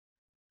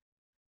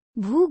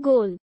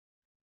भूगोल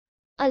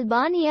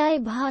अल्बानियाई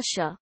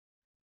भाषा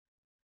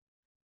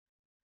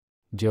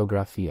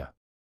Gjeografia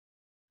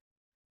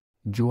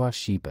Gjuha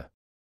shqipe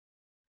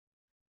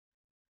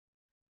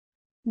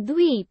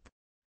द्वीप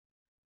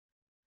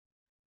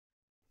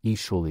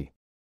Ishulli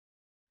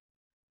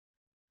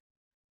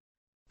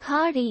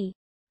खाड़ी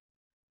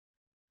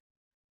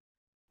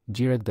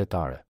Gjiret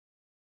detare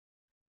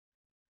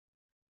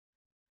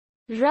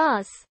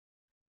रास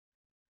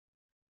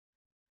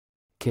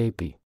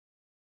Kepi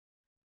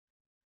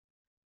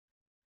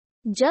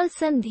जल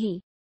संधि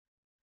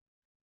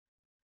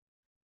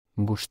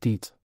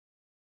Ngushticë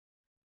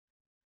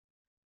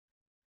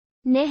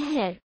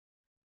नहर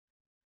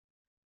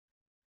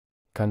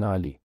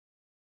Kanali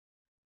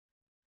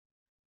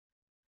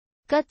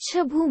कच्छ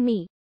भूमि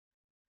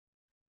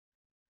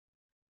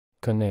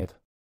Kënetë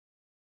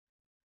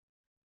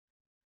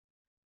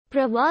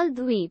प्रवाल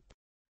द्वीप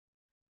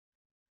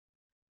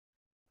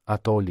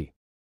Atoli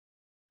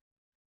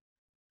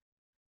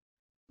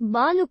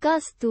बालुका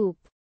स्तूप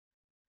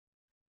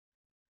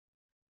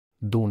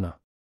Duna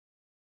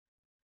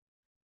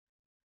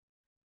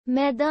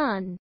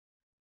मैदान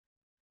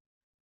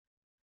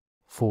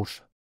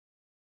Fushë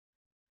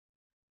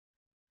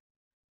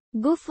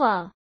गुफा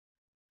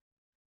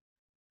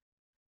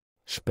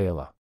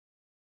Shpella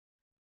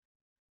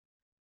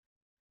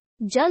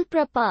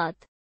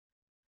जलप्रपात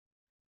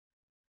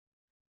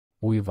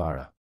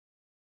Ujëvara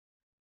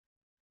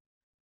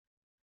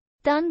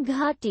तन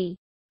घाटी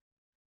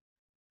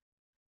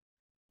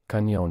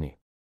Kanioni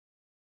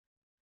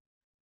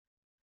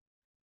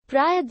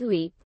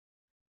प्रायद्वीप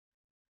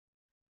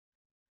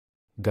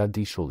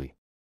Gadishulli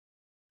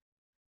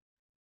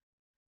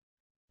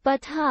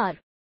पठार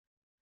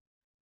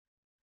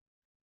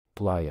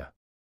Pllaja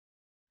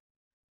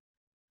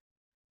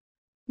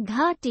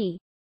घाटी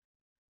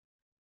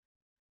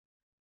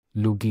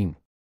Luginë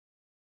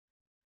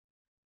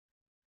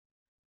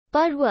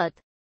पर्वत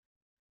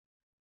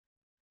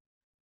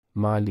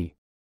Mali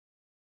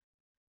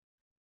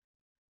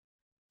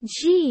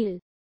झील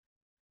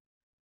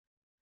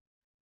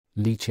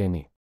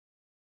Liqeni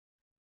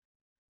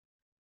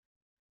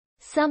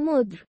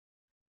समुद्र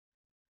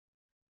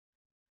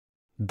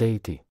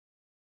Deti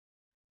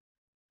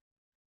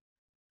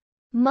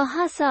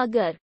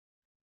महासागर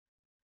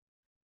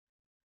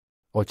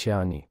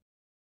Oqeani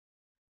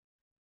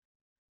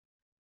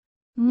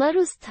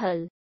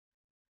मरुस्थल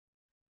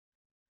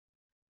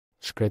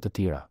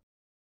Shkretëtira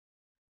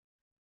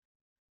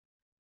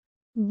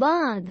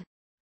बांध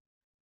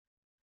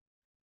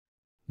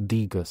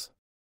Digës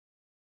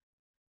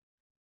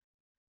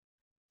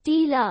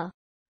टीला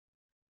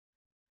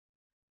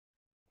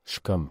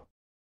Shkëmb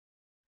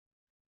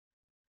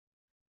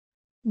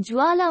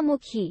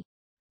ज्वालामुखी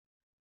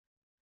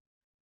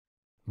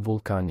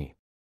Vullkani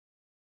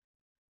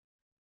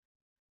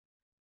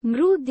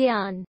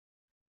मृद्यान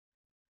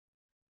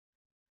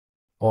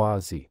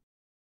Oazi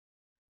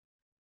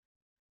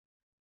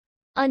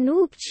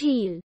अनूप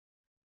झील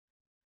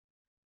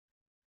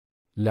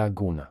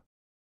Laguna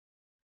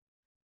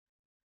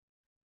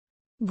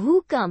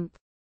भूकंप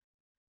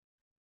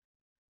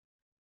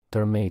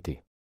Tërmeti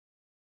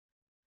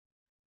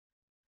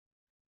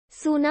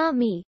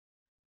सुनामी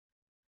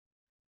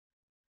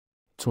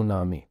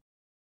Cunami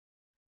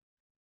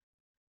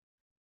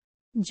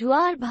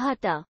ज्वार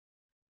भाटा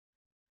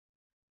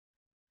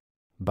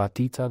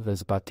Batica dhe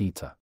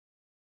zbatica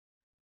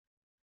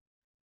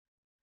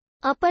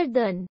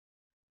अपर्दन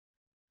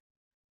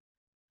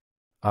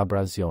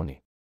Abrazioni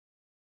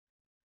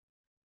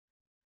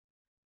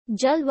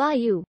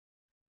जलवायु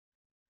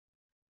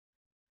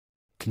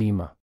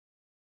Klima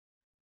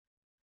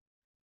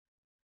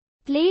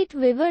प्लेट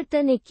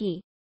विवर्तनिकी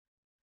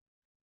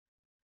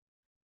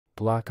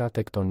Pllaka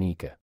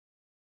tektonike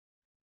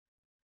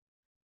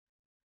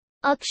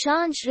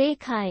अक्षांश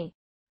रेखाएं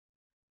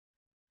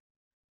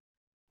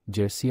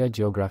Gjerësia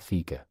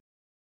gjeografike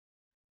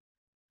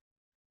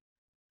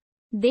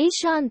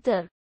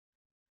देशांतर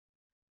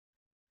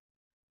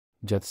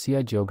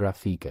Gjatësia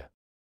gjeografike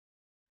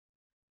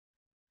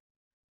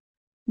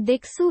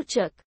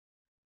दिक्सूचक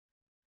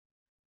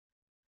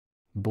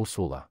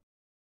Busulla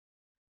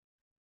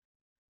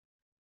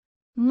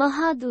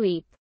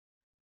महाद्वीप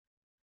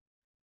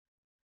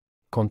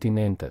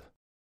Kontinentet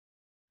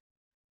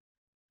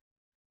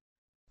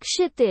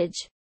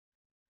क्षितिज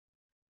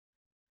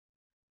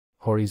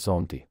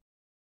Horizonti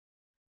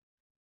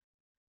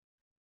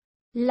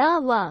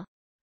लावा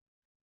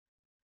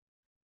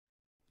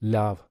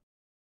Lav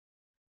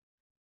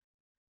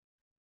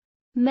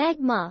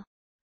मैग्मा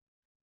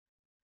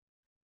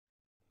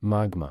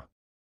Magma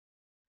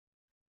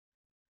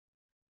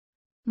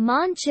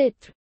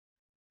मानचित्र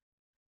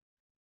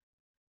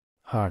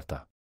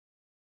Harta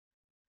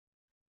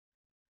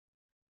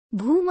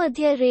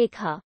भूमध्य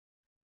रेखा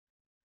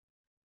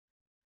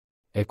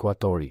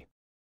Ekuatori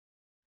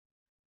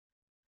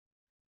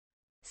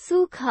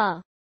सूखा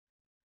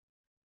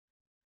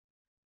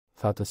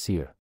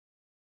Thatësirë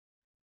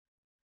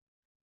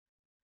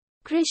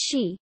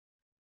कृषि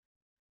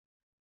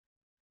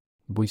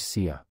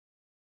Bujësia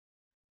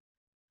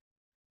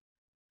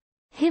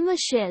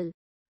Himashell.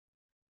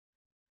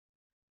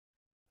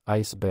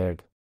 Iceberg.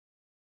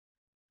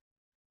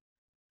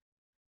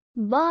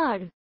 Bar.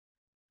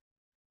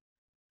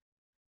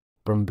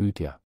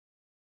 Përmbytja.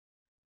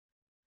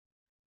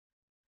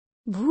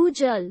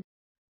 Bhujal.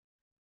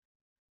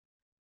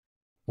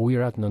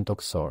 Ujërat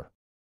nëntoksor.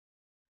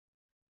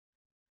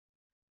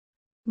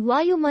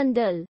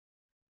 Vayumandal.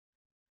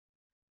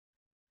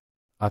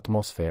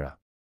 Atmosfera.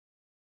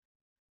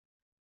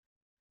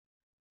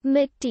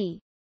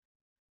 Mitti.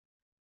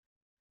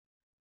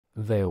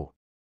 Dheu.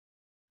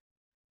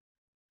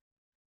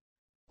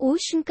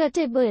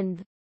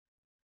 Ushnkatiband.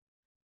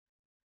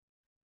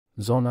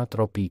 Zona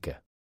tropike.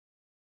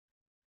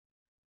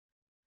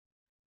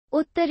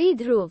 Uttari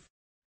dhruv.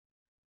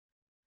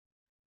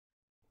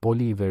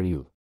 Poli i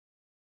veriut.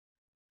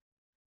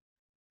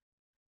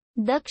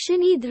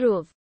 Dakshini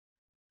dhruv.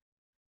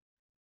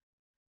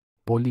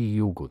 Poli i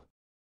jugut.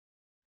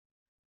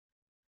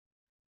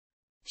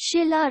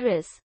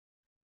 Shilaris.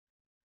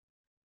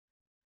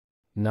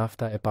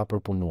 Nafta e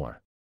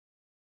papërpunuar.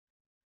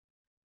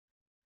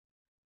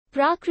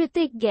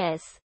 Prakritik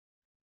gas.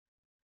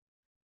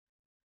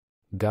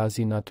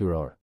 Gazi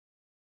natyror.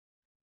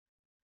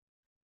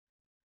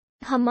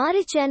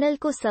 हमारे channel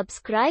को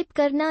subscribe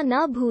करना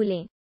ना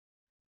भूलें।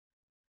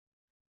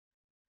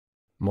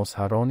 Mos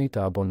harroni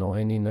të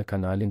abonoheni në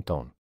kanalin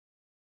ton.